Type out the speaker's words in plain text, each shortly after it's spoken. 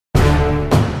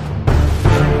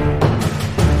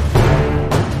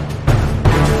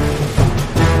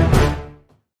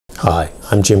Hi,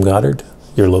 I'm Jim Goddard,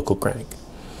 your local crank.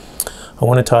 I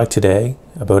want to talk today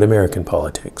about American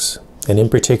politics, and in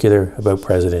particular about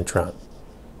President Trump.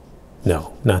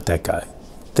 No, not that guy.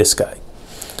 This guy.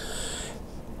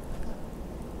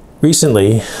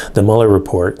 Recently, the Mueller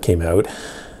report came out,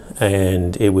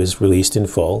 and it was released in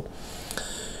full,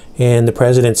 and the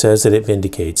president says that it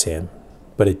vindicates him,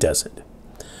 but it doesn't.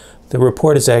 The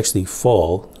report is actually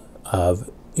full of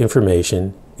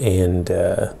information and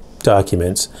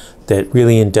documents that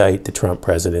really indict the Trump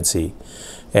presidency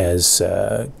as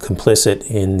complicit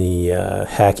in the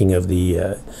hacking of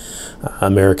the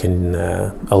American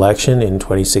election in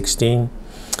 2016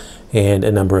 and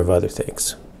a number of other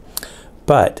things.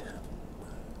 But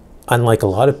unlike a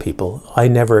lot of people, I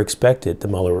never expected the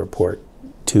Mueller report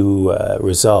to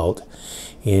result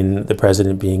in the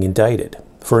president being indicted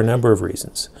for a number of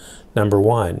reasons. Number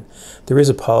one, there is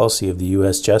a policy of the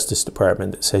U.S. Justice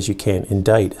Department that says you can't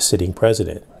indict a sitting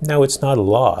president. Now, it's not a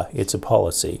law, it's a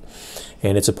policy.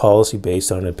 And it's a policy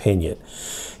based on opinion.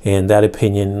 And that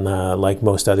opinion, like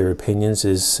most other opinions,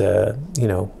 is,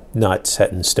 not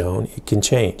set in stone. It can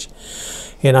change.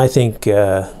 And I think,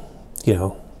 that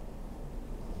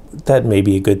may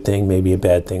be a good thing, maybe a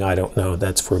bad thing. I don't know.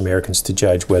 That's for Americans to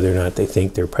judge whether or not they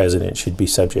think their president should be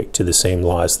subject to the same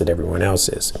laws that everyone else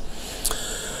is.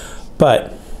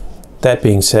 But that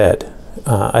being said,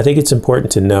 I think it's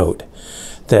important to note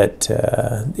that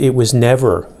it was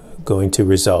never going to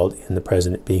result in the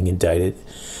president being indicted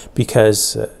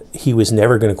because he was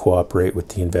never going to cooperate with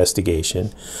the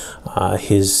investigation.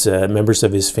 His members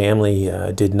of his family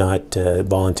did not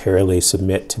voluntarily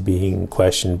submit to being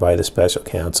questioned by the special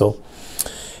counsel.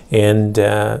 And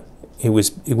it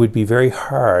would be very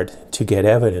hard to get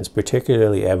evidence,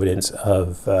 particularly evidence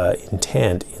of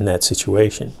intent in that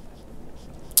situation.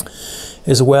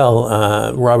 As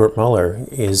well, Robert Mueller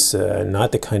is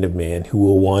not the kind of man who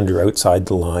will wander outside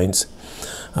the lines,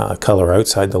 color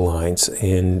outside the lines,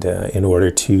 and in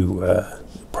order to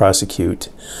prosecute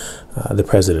the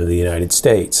President of the United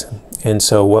States. And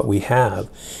so what we have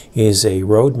is a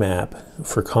roadmap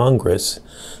for Congress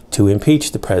to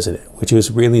impeach the President, which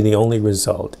was really the only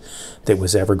result that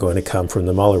was ever going to come from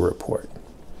the Mueller report.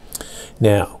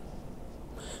 Now,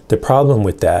 the problem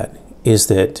with that is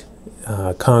that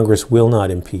Congress will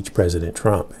not impeach President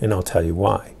Trump, and I'll tell you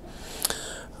why.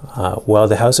 While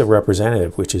the House of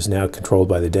Representatives, which is now controlled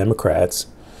by the Democrats,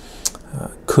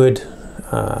 could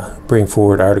bring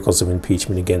forward articles of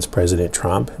impeachment against President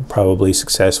Trump, probably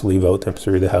successfully vote them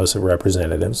through the House of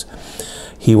Representatives,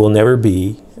 he will never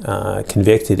be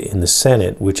convicted in the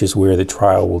Senate, which is where the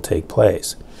trial will take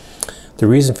place. The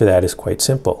reason for that is quite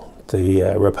simple.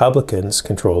 The Republicans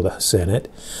control the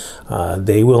Senate.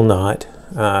 They will not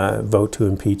vote to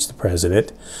impeach the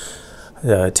president,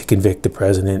 to convict the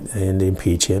president and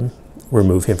impeach him,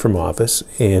 remove him from office.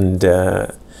 And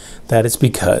that is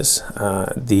because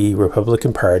the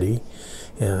Republican Party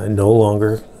no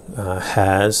longer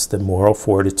has the moral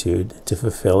fortitude to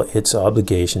fulfill its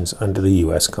obligations under the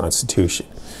U.S. Constitution.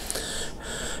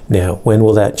 Now, when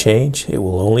will that change? It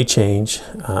will only change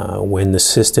when the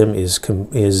system is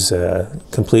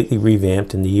completely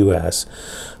revamped in the U.S.,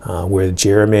 where the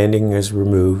gerrymandering is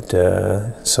removed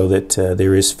so that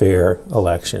there is fair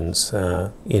elections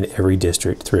in every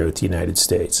district throughout the United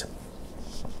States.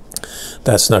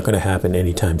 That's not going to happen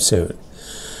anytime soon.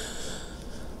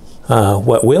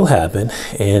 What will happen,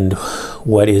 and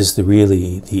what is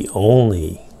really the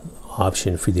only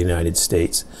option for the United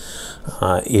States,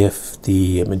 if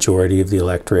the majority of the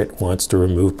electorate wants to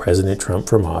remove President Trump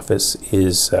from office,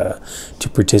 is to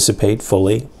participate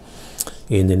fully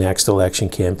in the next election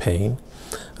campaign,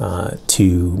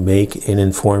 to make an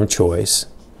informed choice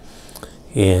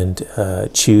and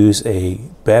choose a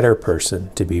better person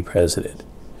to be president.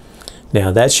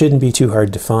 Now, that shouldn't be too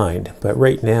hard to find, but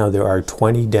right now there are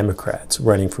 20 Democrats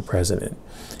running for president,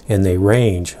 and they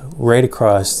range right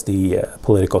across the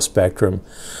political spectrum,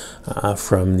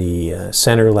 from the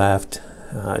center left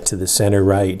to the center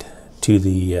right to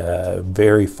the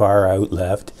very far out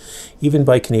left. Even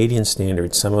by Canadian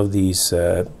standards, some of these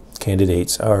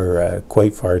candidates are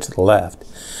quite far to the left.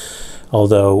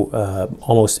 Although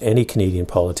almost any Canadian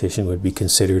politician would be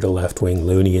considered a left-wing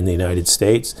loony in the United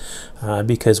States,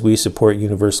 because we support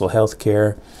universal health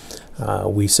care.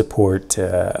 We support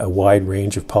a wide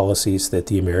range of policies that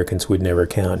the Americans would never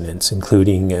countenance,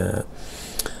 including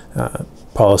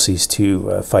policies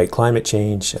to fight climate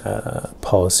change,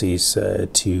 policies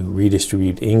to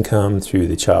redistribute income through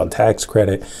the child tax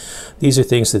credit. These are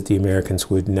things that the Americans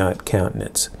would not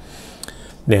countenance.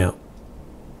 Now,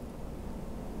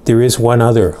 there is one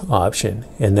other option,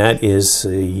 and that is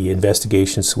the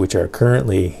investigations which are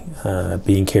currently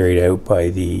being carried out by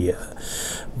the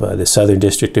Southern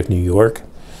District of New York.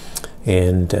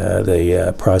 And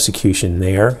the prosecution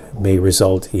there may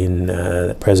result in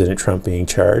President Trump being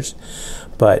charged.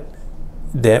 But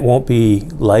that won't be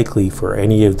likely for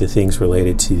any of the things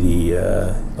related to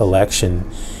the election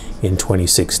in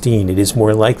 2016. It is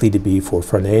more likely to be for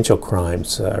financial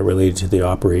crimes related to the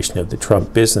operation of the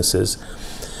Trump businesses.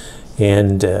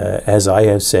 And as I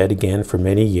have said again for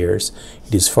many years,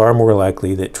 it is far more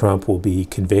likely that Trump will be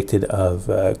convicted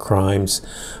of crimes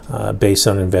based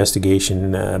on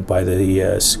investigation by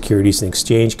the Securities and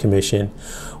Exchange Commission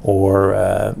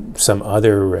or some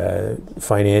other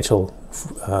financial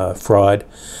fraud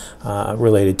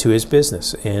related to his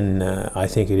business. And I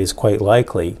think it is quite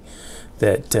likely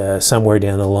that somewhere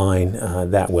down the line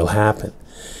that will happen.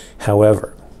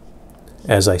 However,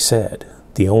 as I said,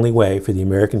 the only way for the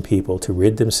American people to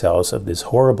rid themselves of this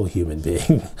horrible human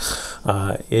being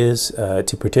is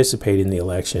to participate in the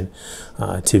election,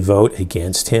 to vote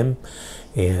against him,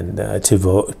 and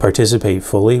to participate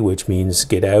fully, which means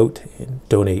get out,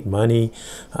 donate money,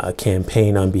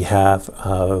 campaign on behalf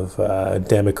of a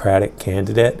Democratic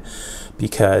candidate,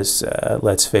 because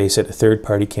let's face it, a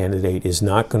third-party candidate is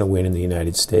not going to win in the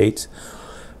United States,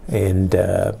 and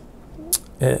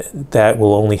that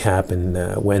will only happen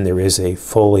when there is a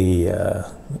fully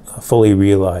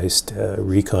realized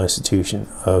reconstitution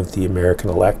of the American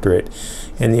electorate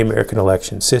and the American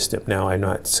election system. Now, I'm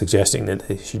not suggesting that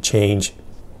they should change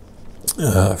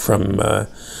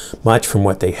much from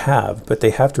what they have, but they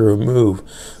have to remove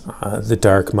the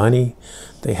dark money.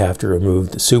 They have to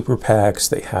remove the super PACs.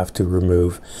 They have to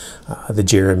remove the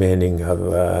gerrymandering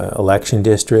of election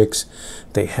districts.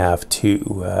 They have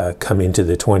to come into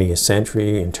the 20th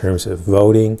century in terms of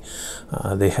voting.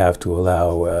 They have to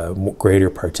allow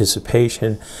greater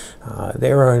participation.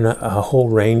 There are a whole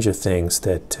range of things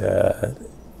that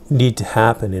need to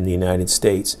happen in the United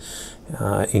States,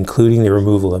 including the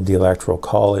removal of the Electoral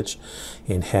College,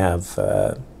 and have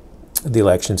the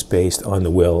elections based on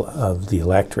the will of the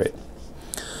electorate.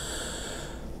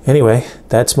 Anyway,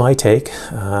 that's my take.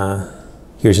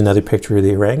 Here's another picture of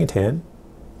the orangutan.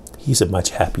 He's a much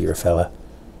happier fella.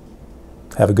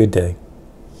 Have a good day.